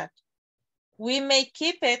do that. We may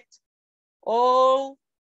keep it all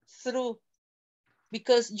through,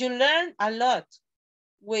 because you learn a lot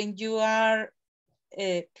when you are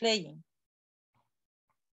playing.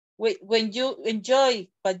 When you enjoy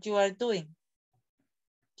what you are doing.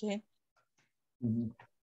 Okay. Mm-hmm.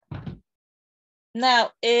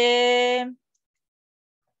 Now,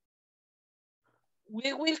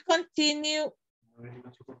 we will continue,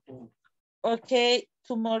 okay,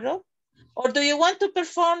 tomorrow. Or do you want to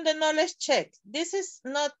perform the knowledge check? This is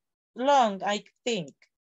not long, I think.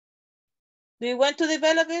 Do you want to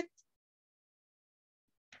develop it?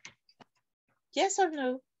 Yes or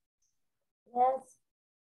no?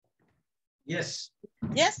 Yes.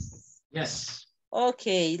 Yes? Yes.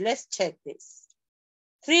 Okay, let's check this.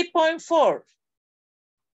 3.4.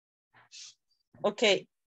 Okay.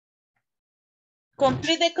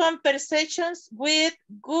 Complete the conversations with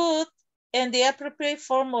good and the appropriate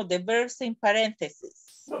form of the verbs in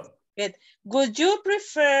parentheses. Good. Would you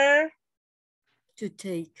prefer to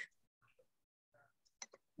take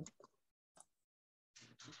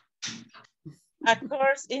a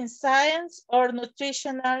course in science or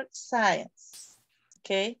nutritional science?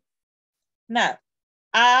 Okay. Now,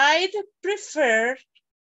 I'd prefer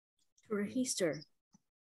to register.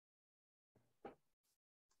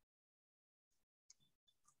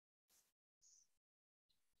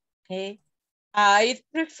 Okay. I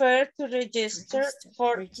prefer to register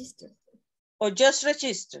for register. Or just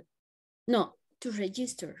register. No, to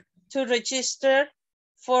register. To register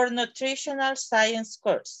for nutritional science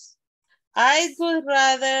course. I would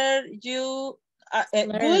rather you,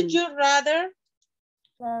 would you rather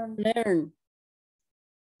learn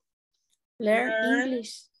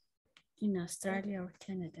English in Australia or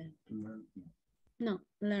Canada? No,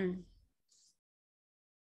 learn.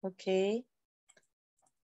 Okay.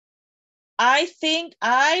 I think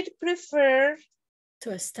I'd prefer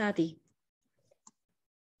to study.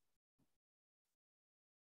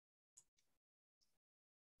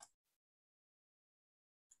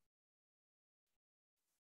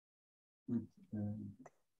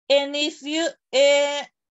 And if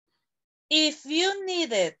you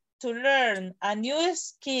needed to learn a new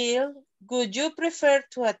skill, would you prefer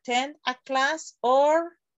to attend a class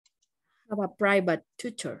or have a private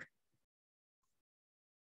tutor?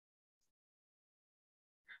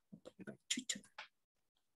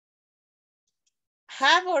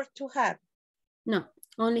 Have or to have? No,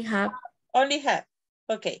 only have. Only have.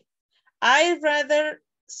 Okay. I rather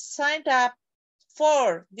sign up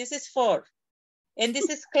for, this is for, and this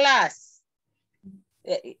is class.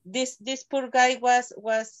 This poor guy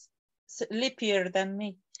was sleepier than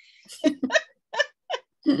me.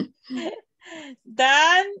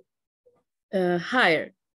 Then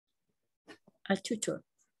hire a tutor.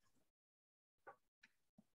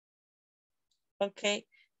 Okay.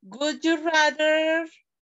 Would you rather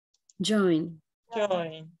Join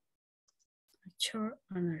join? a church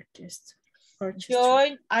and orchestra.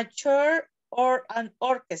 Join a church or an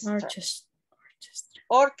orchestra.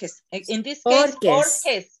 Orchestra. In this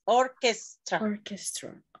case, orchestra.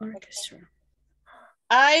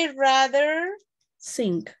 I rather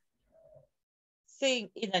sing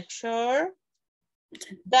in a church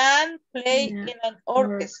than play in an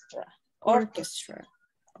orchestra. Orchestra.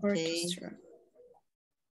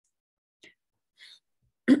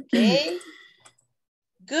 Okay.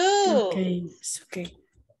 Good. Okay, it's okay.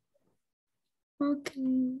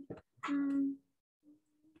 Okay.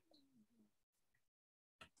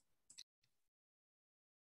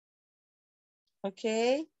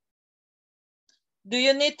 Okay. Do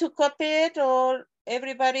you need to copy it or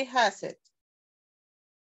everybody has it?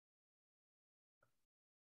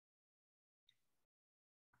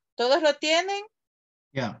 ¿Todos lo tienen?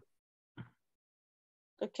 Yeah.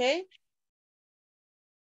 Okay.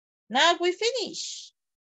 Now we finish.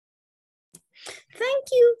 Thank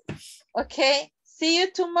you. Okay. See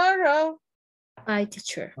you tomorrow. Bye,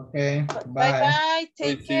 teacher. Okay. Bye. Bye-bye.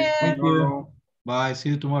 Take care. Thank you. Bye. See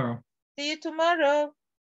you tomorrow. See you tomorrow.